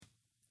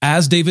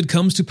As David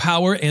comes to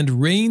power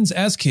and reigns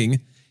as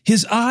king,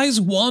 his eyes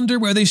wander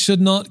where they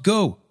should not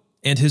go,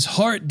 and his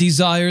heart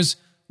desires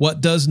what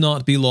does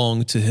not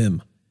belong to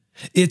him.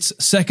 It's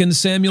 2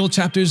 Samuel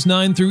chapters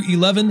 9 through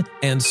 11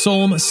 and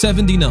Psalm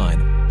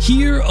 79,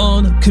 here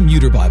on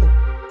Commuter Bible.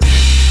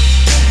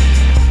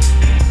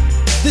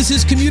 This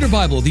is Commuter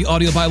Bible, the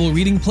audio Bible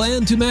reading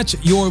plan to match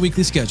your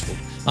weekly schedule.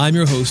 I'm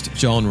your host,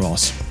 John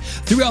Ross.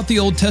 Throughout the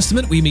Old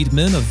Testament, we meet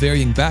men of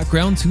varying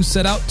backgrounds who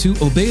set out to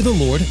obey the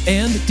Lord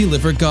and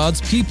deliver God's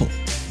people.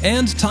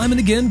 And time and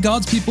again,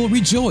 God's people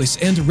rejoice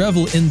and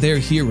revel in their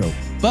hero.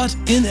 But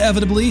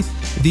inevitably,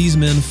 these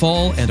men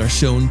fall and are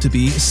shown to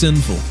be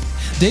sinful.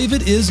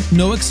 David is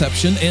no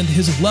exception, and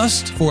his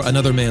lust for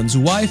another man's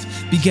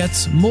wife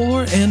begets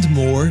more and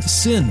more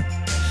sin.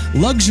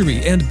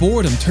 Luxury and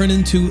boredom turn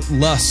into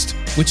lust,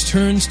 which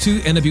turns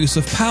to an abuse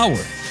of power,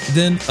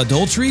 then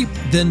adultery,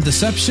 then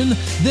deception,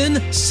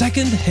 then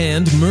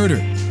second-hand murder.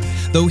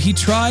 Though he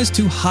tries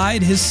to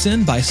hide his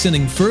sin by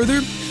sinning further,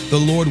 the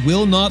Lord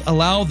will not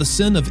allow the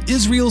sin of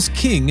Israel's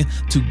king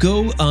to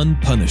go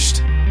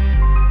unpunished.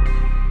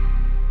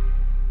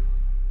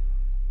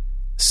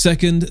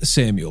 2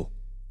 Samuel,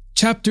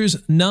 chapters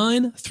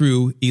 9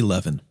 through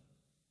 11.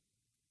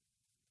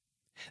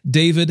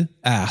 David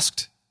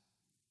asked,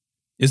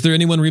 "Is there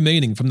anyone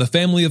remaining from the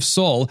family of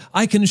Saul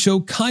I can show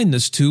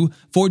kindness to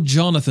for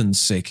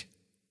Jonathan's sake?"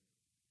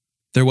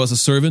 There was a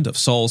servant of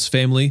Saul's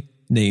family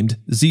named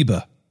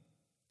Ziba.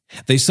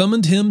 They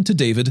summoned him to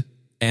David,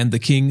 and the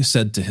king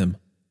said to him,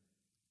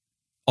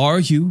 "Are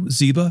you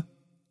Ziba?"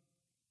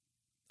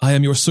 "I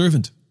am your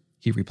servant,"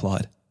 he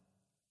replied.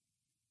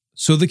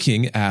 So the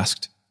king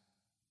asked,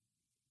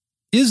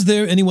 "Is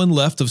there anyone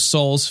left of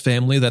Saul's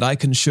family that I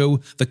can show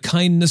the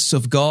kindness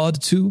of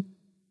God to?"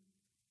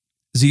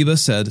 Ziba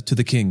said to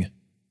the king,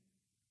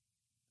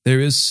 "There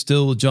is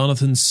still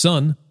Jonathan's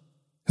son,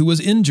 who was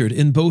injured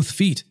in both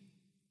feet."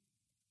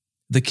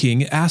 The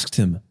king asked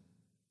him,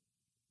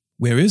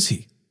 "Where is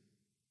he?"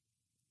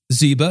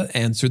 Ziba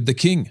answered the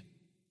king,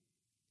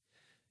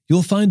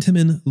 "You'll find him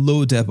in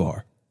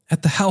Lo-debar,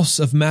 at the house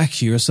of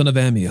Machir, son of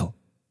Ammiel."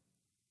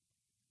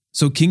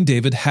 So King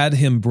David had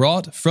him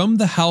brought from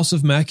the house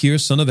of Machir,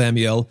 son of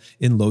Ammiel,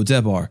 in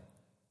Lo-debar.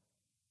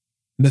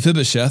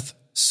 Mephibosheth,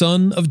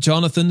 son of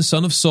Jonathan,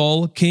 son of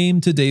Saul,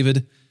 came to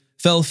David,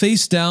 fell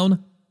face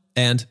down,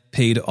 and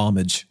paid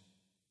homage.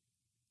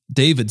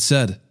 David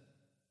said,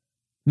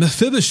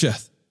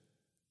 "Mephibosheth."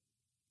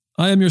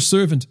 "I am your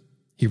servant,"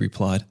 he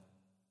replied.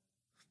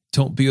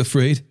 "Don't be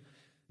afraid,"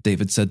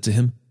 David said to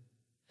him,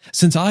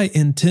 "since I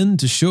intend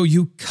to show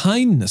you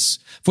kindness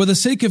for the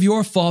sake of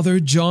your father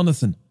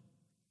Jonathan.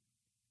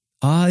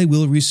 I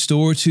will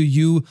restore to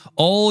you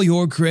all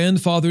your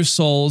grandfather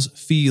Saul's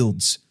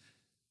fields,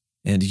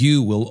 and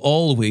you will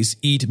always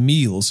eat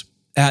meals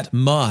at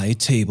my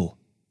table."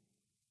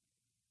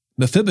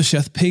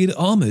 Mephibosheth paid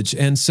homage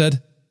and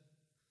said,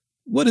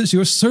 "What is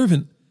your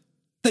servant,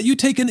 that you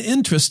take an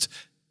interest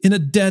in a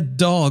dead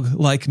dog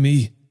like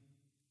me?"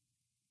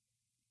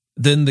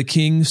 Then the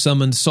king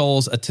summoned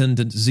Saul's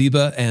attendant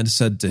Ziba and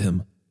said to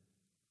him,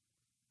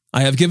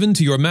 "I have given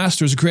to your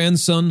master's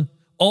grandson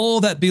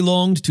all that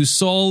belonged to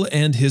Saul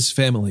and his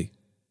family.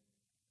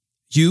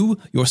 You,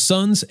 your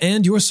sons,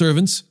 and your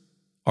servants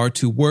are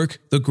to work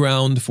the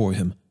ground for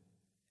him,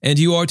 and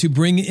you are to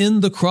bring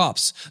in the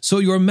crops, so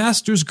your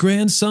master's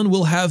grandson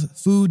will have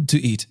food to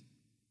eat.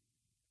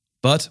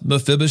 But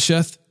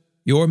Mephibosheth,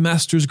 your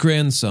master's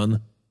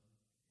grandson,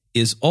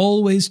 is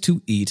always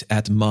to eat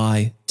at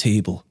my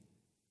table."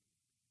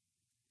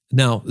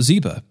 Now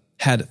Ziba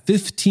had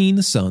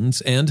 15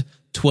 sons and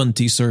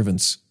 20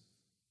 servants.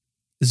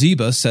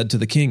 Ziba said to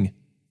the king,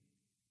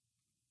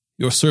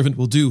 "Your servant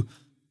will do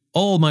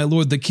all my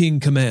lord the king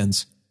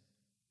commands."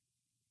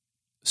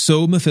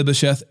 So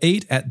Mephibosheth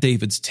ate at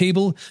David's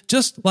table,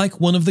 just like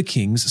one of the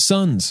king's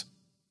sons.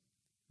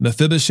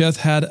 Mephibosheth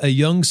had a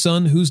young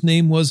son whose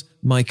name was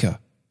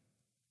Micah.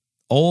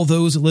 All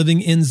those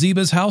living in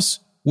Ziba's house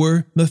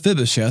were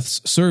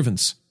Mephibosheth's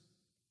servants.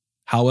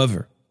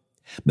 However,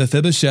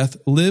 Mephibosheth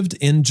lived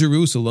in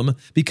Jerusalem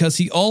because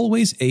he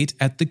always ate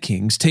at the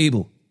king's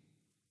table.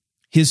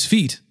 His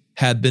feet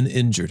had been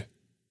injured.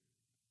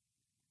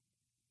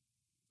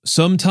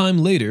 Sometime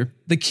later,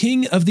 the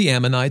king of the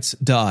Ammonites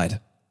died,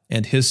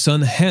 and his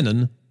son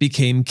Hanun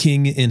became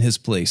king in his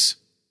place.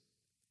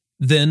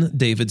 Then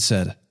David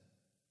said,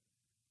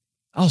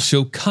 "I'll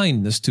show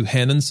kindness to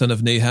Hanun, son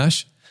of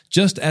Nahash,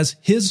 just as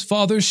his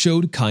father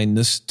showed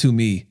kindness to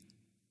me."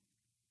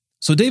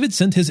 So David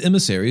sent his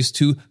emissaries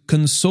to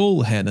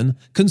console Hanun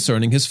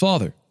concerning his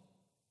father.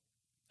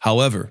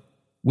 However,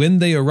 when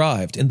they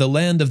arrived in the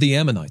land of the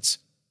Ammonites,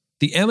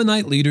 the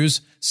Ammonite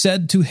leaders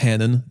said to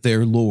Hanun,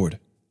 their lord,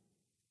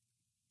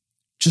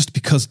 "Just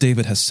because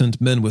David has sent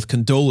men with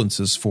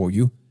condolences for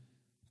you,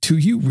 do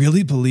you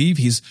really believe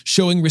he's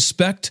showing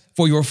respect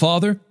for your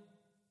father?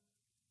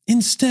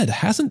 Instead,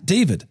 hasn't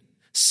David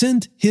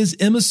sent his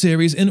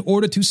emissaries in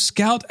order to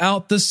scout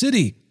out the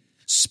city,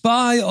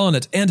 spy on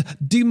it, and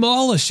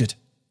demolish it?"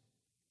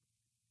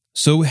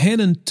 So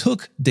Hanun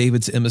took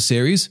David's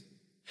emissaries,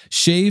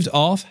 shaved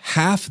off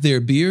half their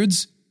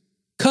beards,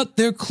 cut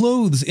their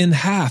clothes in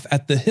half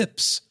at the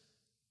hips,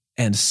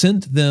 and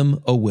sent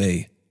them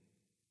away.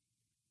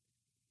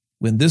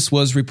 When this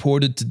was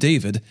reported to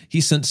David,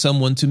 he sent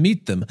someone to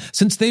meet them,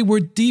 since they were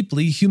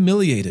deeply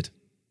humiliated.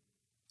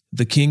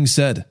 The king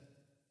said,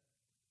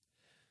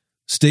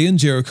 "Stay in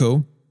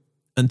Jericho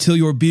until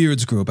your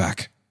beards grow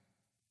back.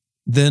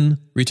 Then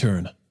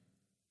return."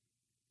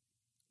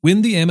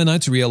 When the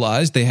Ammonites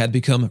realized they had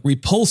become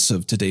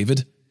repulsive to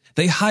David,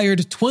 they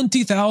hired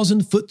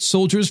 20,000 foot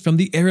soldiers from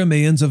the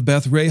Arameans of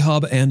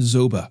Beth-Rehob and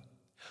Zobah,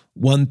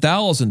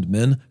 1,000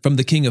 men from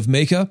the king of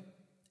Maacah,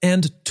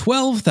 and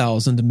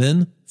 12,000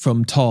 men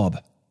from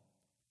Tob.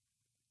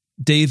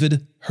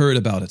 David heard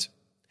about it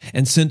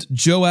and sent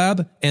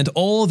Joab and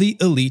all the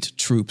elite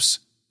troops.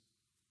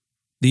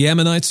 The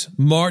Ammonites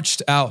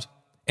marched out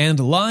and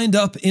lined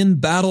up in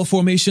battle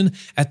formation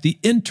at the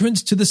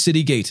entrance to the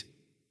city gate,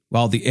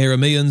 while the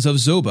Arameans of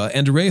Zobah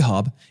and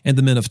Rehob and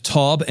the men of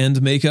Tob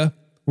and Maacah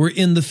were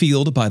in the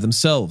field by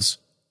themselves.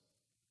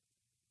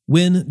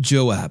 When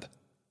Joab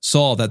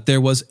saw that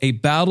there was a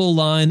battle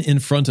line in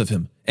front of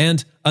him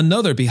and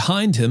another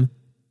behind him,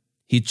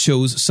 he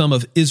chose some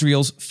of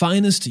Israel's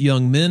finest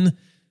young men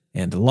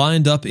and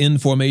lined up in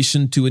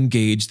formation to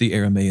engage the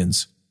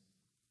Arameans.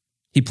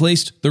 He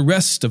placed the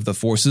rest of the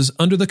forces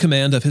under the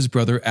command of his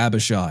brother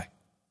Abishai.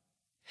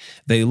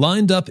 They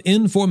lined up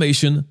in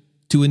formation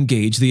to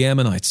engage the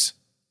Ammonites.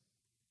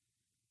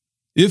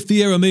 "If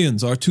the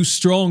Arameans are too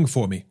strong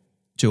for me,"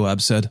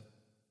 Joab said,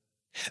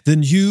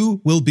 "then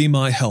you will be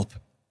my help.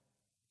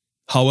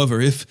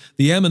 However, if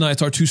the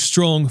Ammonites are too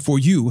strong for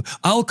you,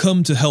 I'll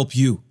come to help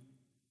you.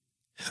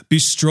 Be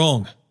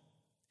strong.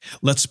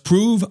 Let's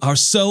prove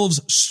ourselves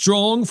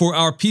strong for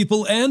our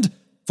people and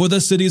for the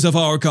cities of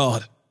our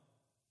God.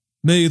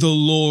 May the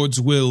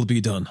Lord's will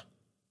be done."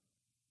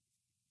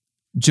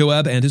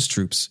 Joab and his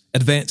troops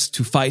advanced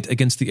to fight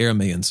against the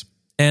Arameans,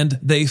 and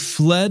they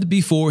fled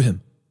before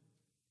him.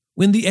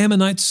 When the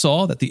Ammonites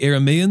saw that the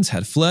Arameans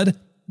had fled,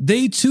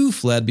 they too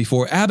fled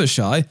before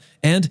Abishai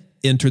and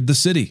entered the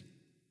city.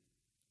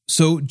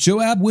 So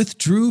Joab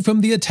withdrew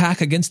from the attack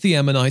against the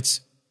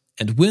Ammonites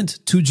and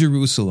went to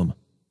Jerusalem.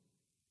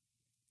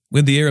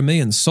 When the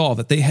Arameans saw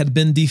that they had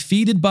been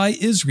defeated by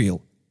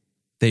Israel,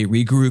 they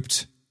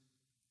regrouped.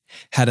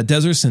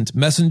 Hadadezer sent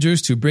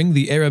messengers to bring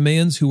the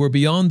Arameans who were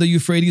beyond the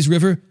Euphrates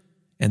River,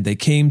 and they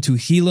came to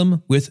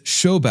Helam with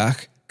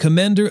Shobach,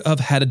 commander of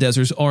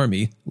Hadadezer's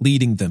army,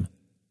 leading them.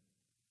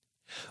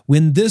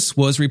 When this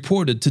was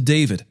reported to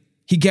David,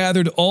 he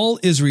gathered all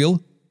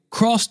Israel,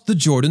 crossed the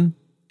Jordan,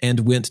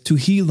 and went to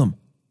Helam.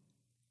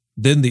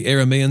 Then the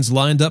Arameans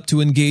lined up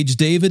to engage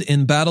David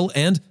in battle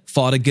and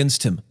fought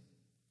against him.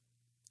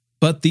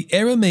 But the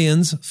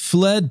Arameans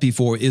fled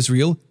before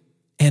Israel,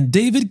 and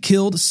David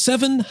killed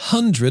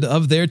 700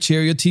 of their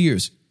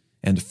charioteers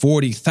and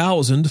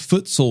 40,000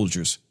 foot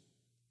soldiers.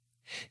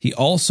 He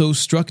also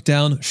struck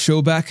down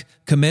Shobach,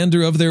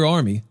 commander of their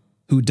army,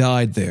 who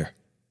died there.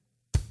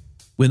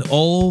 When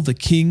all the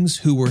kings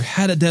who were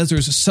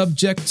Hadadezer's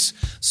subjects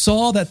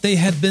saw that they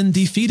had been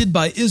defeated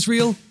by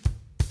Israel,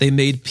 they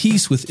made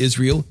peace with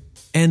Israel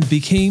and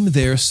became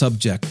their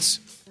subjects.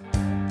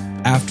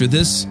 After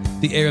this,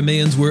 the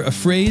Arameans were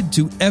afraid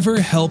to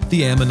ever help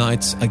the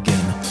Ammonites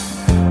again.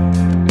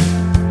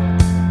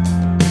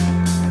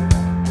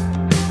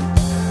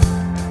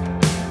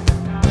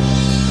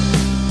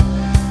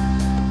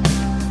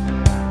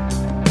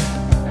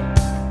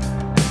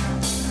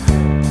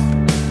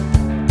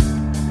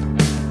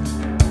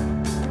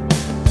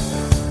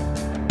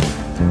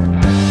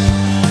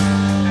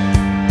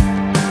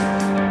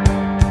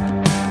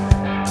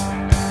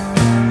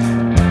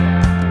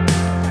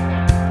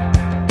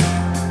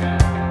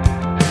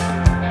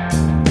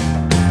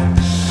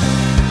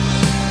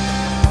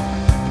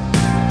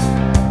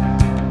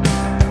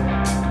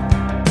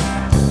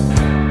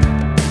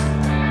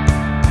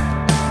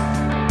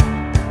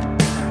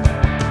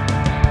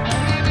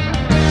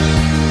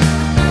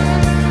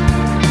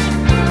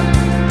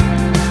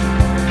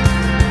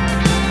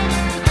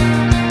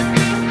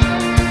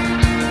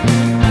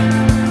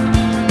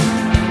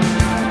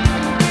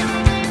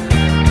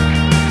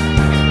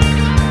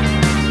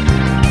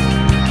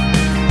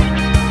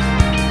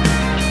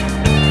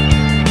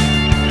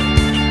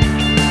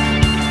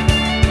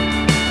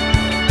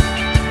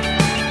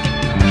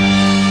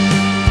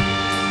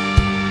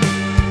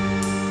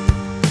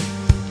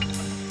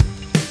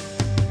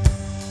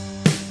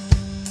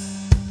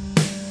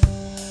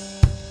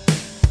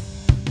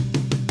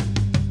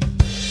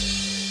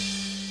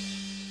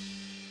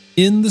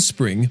 In the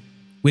spring,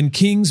 when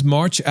kings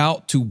march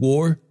out to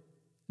war,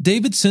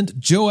 David sent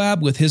Joab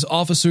with his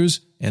officers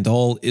and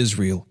all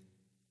Israel.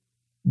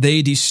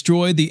 They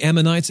destroyed the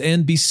Ammonites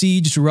and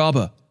besieged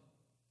Rabbah,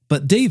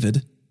 but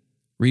David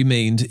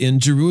remained in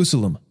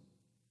Jerusalem.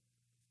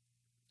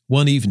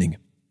 One evening,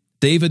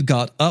 David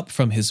got up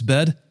from his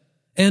bed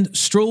and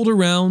strolled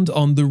around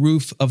on the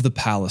roof of the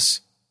palace.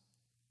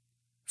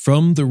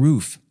 From the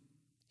roof,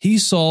 he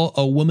saw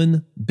a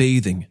woman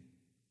bathing,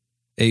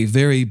 a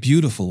very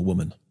beautiful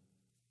woman.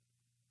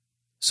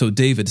 So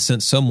David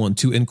sent someone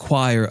to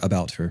inquire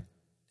about her,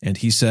 and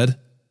he said,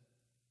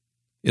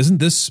 "Isn't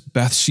this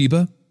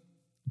Bathsheba,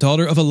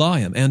 daughter of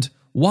Eliam, and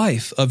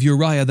wife of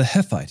Uriah the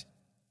Hittite?"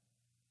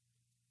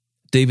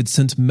 David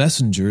sent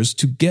messengers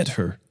to get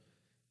her,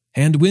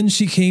 and when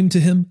she came to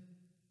him,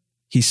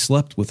 he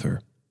slept with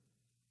her.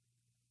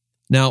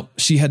 Now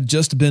she had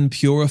just been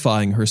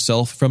purifying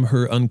herself from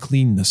her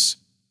uncleanness.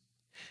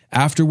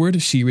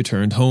 Afterward she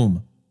returned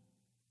home.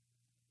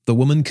 The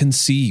woman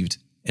conceived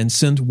and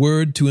sent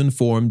word to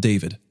inform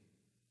David,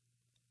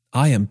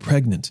 "I am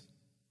pregnant."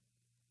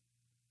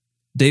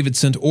 David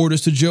sent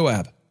orders to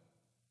Joab,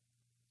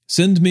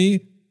 "Send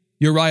me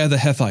Uriah the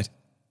Hittite."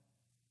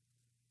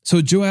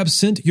 So Joab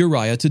sent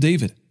Uriah to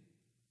David.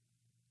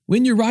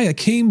 When Uriah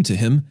came to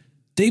him,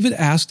 David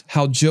asked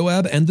how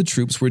Joab and the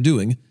troops were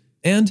doing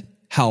and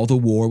how the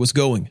war was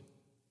going.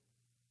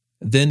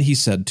 Then he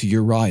said to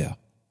Uriah,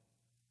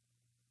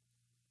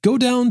 "Go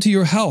down to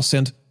your house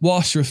and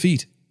wash your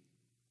feet."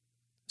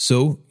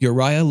 So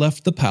Uriah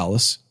left the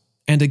palace,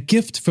 and a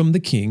gift from the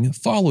king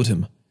followed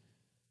him.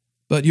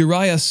 But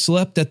Uriah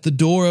slept at the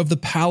door of the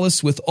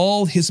palace with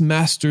all his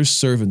master's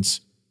servants.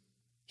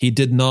 He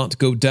did not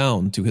go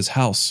down to his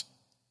house.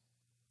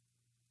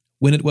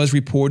 When it was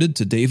reported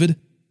to David,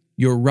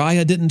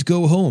 Uriah didn't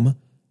go home.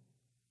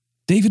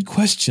 David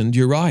questioned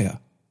Uriah,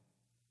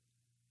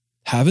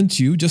 "Haven't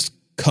you just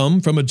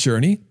come from a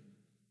journey?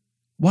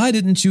 Why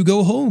didn't you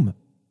go home?"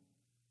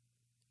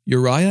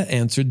 Uriah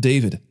answered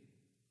David,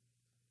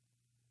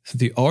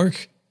 "The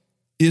ark,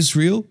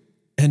 Israel,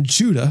 and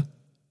Judah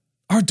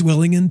are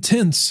dwelling in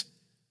tents,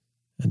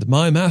 and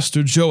my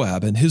master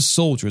Joab and his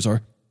soldiers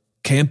are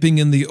camping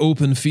in the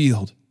open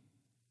field.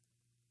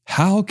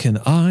 How can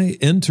I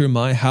enter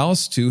my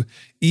house to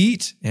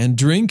eat and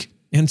drink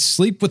and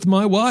sleep with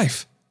my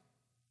wife?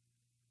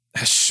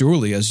 As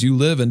surely as you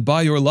live and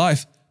by your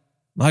life,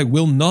 I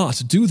will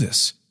not do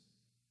this."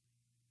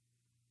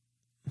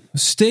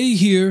 "Stay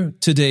here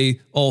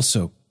today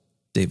also,"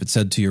 David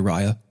said to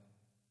Uriah,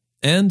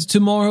 "and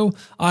tomorrow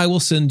I will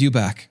send you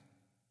back."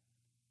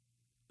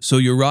 So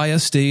Uriah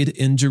stayed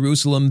in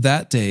Jerusalem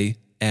that day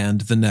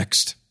and the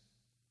next.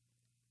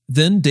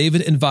 Then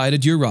David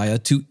invited Uriah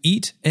to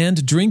eat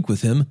and drink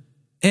with him,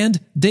 and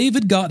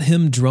David got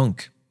him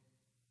drunk.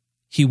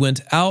 He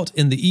went out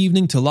in the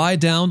evening to lie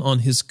down on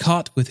his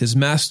cot with his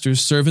master's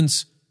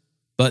servants,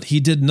 but he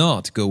did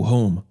not go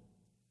home.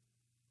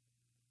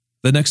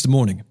 The next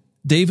morning,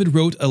 David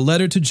wrote a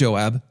letter to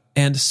Joab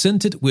and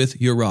sent it with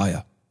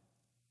Uriah.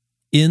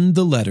 In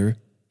the letter,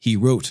 he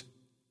wrote,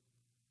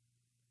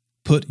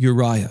 "Put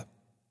Uriah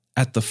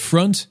at the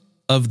front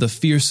of the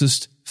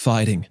fiercest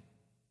fighting.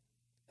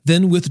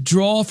 Then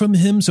withdraw from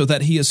him so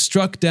that he is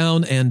struck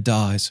down and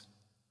dies."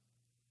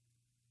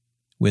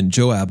 When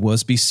Joab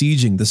was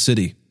besieging the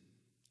city,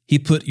 he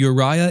put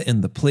Uriah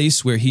in the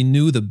place where he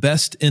knew the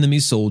best enemy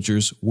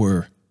soldiers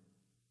were.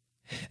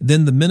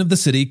 Then the men of the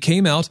city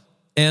came out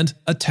and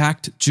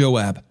attacked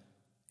Joab,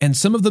 and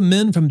some of the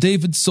men from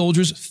David's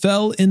soldiers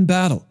fell in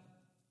battle.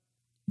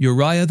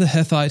 Uriah the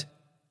Hittite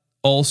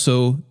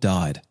also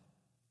died.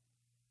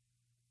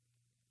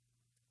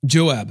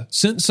 Joab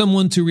sent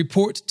someone to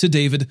report to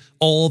David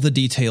all the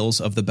details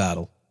of the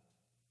battle.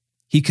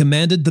 He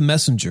commanded the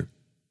messenger,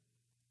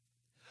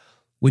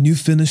 "When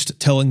you've finished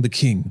telling the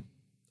king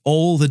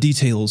all the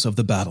details of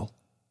the battle,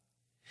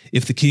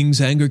 if the king's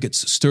anger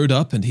gets stirred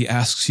up and he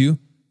asks you,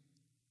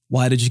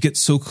 'Why did you get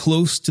so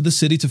close to the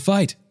city to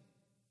fight?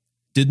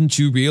 Didn't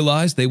you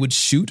realize they would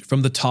shoot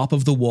from the top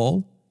of the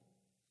wall?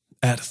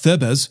 At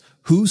Thebez,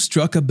 who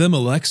struck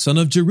Abimelech, son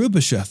of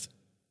Jerubbesheth?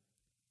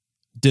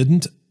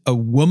 Didn't a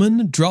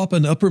woman drop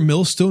an upper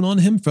millstone on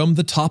him from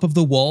the top of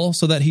the wall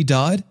so that he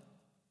died?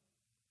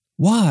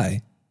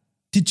 Why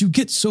did you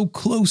get so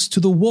close to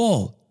the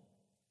wall?'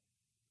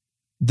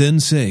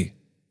 Then say,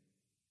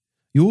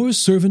 'Your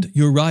servant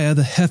Uriah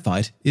the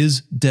Hittite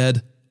is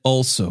dead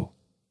also.'"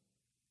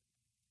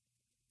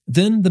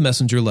 Then the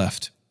messenger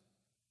left.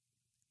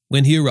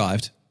 When he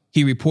arrived,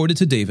 he reported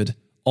to David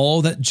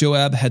all that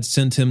Joab had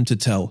sent him to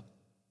tell.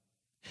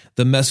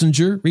 The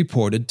messenger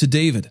reported to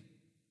David,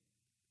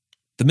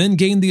 "The men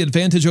gained the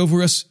advantage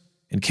over us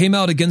and came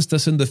out against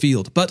us in the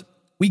field, but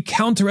we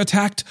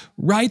counterattacked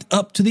right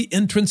up to the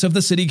entrance of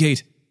the city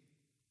gate.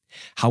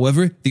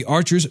 However, the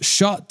archers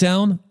shot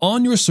down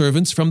on your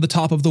servants from the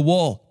top of the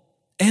wall,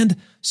 and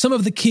some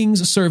of the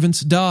king's servants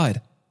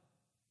died.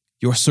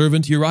 Your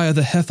servant Uriah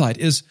the Hittite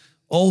is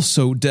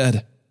also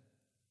dead."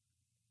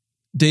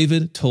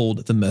 David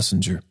told the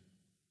messenger,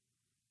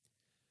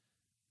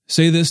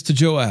 "Say this to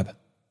Joab,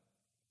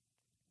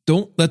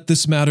 'Don't let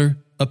this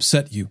matter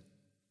upset you,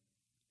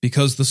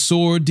 because the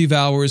sword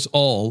devours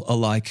all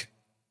alike.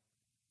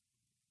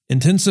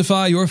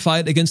 Intensify your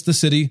fight against the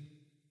city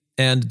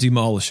and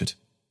demolish it.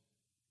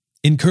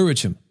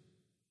 Encourage him.'"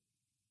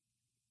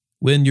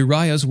 When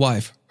Uriah's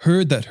wife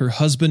heard that her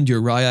husband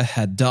Uriah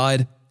had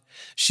died,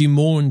 she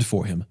mourned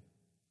for him.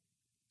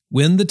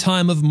 When the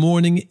time of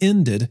mourning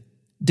ended,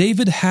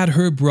 David had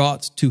her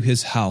brought to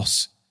his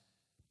house.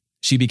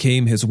 She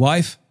became his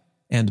wife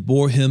and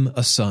bore him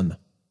a son.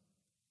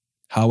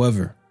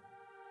 However,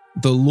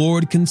 the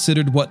Lord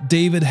considered what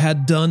David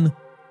had done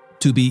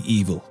to be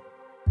evil.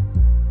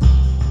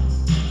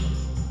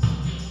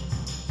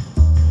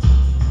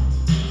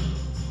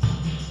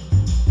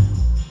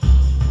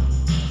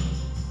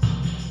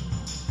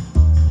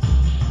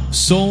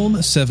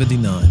 Psalm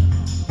 79.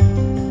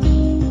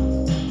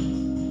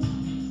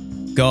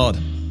 God,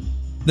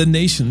 the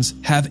nations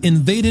have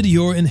invaded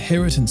your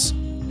inheritance,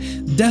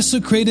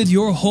 desecrated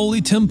your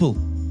holy temple,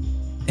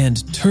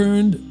 and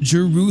turned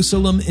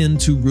Jerusalem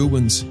into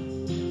ruins.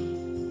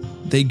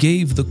 They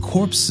gave the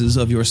corpses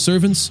of your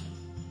servants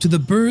to the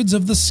birds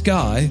of the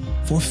sky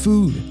for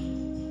food,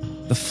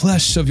 the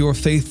flesh of your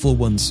faithful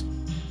ones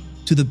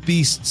to the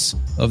beasts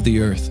of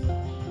the earth.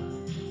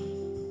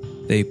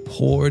 They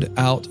poured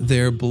out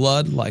their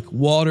blood like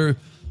water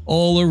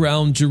all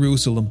around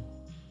Jerusalem,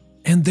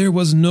 and there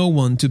was no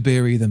one to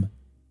bury them.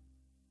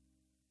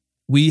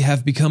 We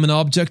have become an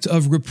object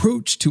of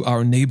reproach to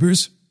our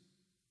neighbors,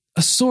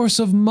 a source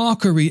of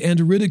mockery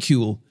and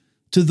ridicule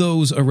to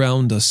those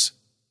around us.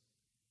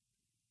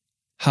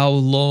 How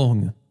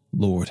long,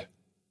 Lord?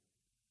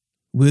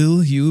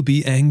 Will you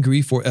be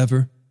angry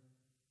forever?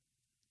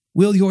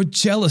 Will your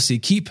jealousy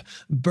keep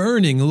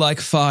burning like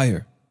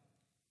fire?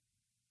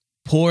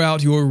 Pour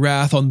out your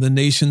wrath on the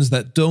nations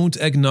that don't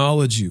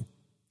acknowledge you,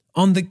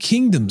 on the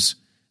kingdoms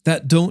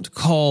that don't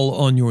call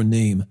on your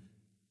name.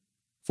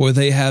 For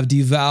they have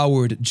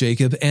devoured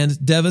Jacob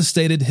and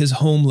devastated his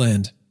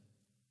homeland.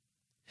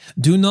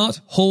 Do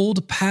not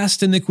hold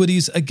past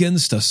iniquities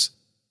against us.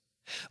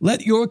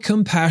 Let your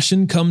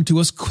compassion come to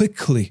us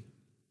quickly,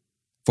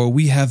 for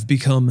we have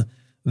become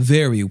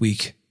very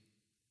weak.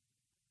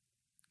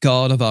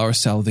 God of our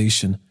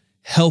salvation,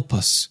 help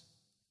us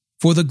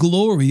for the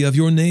glory of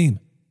your name.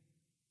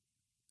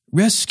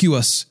 Rescue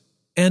us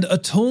and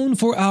atone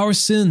for our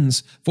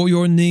sins for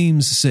your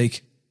name's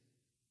sake.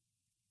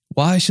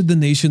 Why should the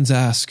nations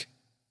ask,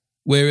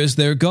 where is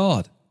their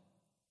God?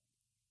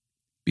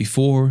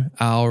 Before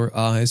our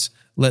eyes,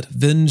 let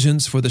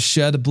vengeance for the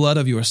shed blood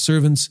of your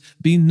servants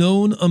be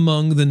known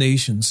among the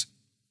nations.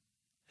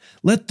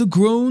 Let the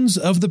groans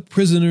of the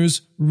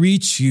prisoners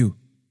reach you.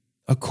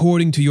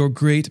 According to your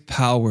great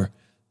power,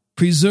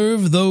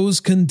 preserve those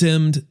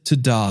condemned to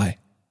die.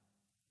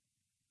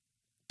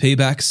 Pay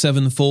back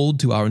sevenfold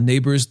to our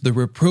neighbors the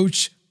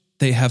reproach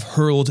they have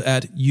hurled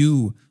at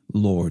you,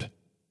 Lord.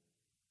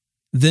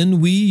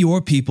 Then we, your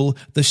people,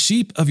 the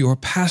sheep of your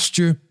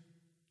pasture,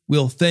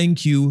 will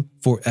thank you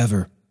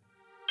forever.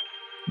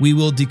 We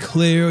will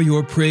declare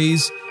your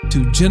praise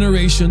to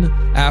generation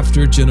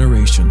after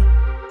generation.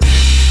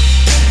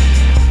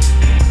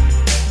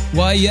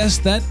 Why, yes,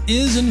 that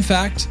is in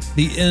fact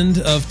the end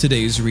of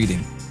today's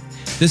reading.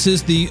 This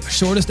is the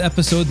shortest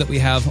episode that we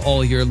have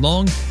all year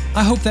long.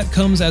 I hope that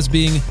comes as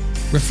being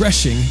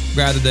refreshing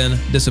rather than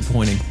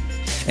disappointing.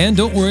 And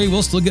don't worry,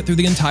 we'll still get through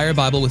the entire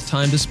Bible with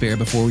time to spare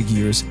before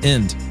year's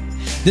end.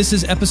 This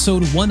is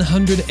episode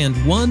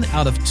 101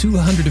 out of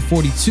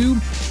 242.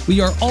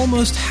 We are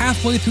almost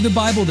halfway through the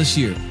Bible this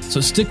year,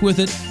 so stick with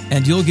it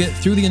and you'll get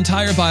through the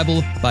entire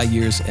Bible by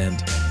year's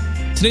end.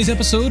 Today's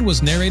episode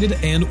was narrated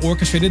and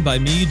orchestrated by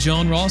me,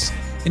 John Ross,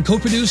 and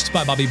co-produced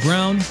by Bobby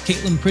Brown,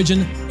 Caitlin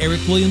Pridgeon,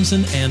 Eric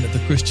Williamson, and the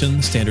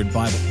Christian Standard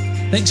Bible.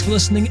 Thanks for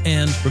listening,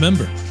 and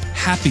remember,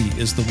 happy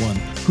is the one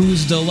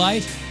whose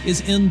delight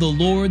is in the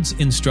Lord's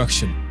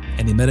instruction,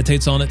 and he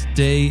meditates on it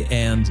day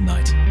and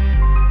night.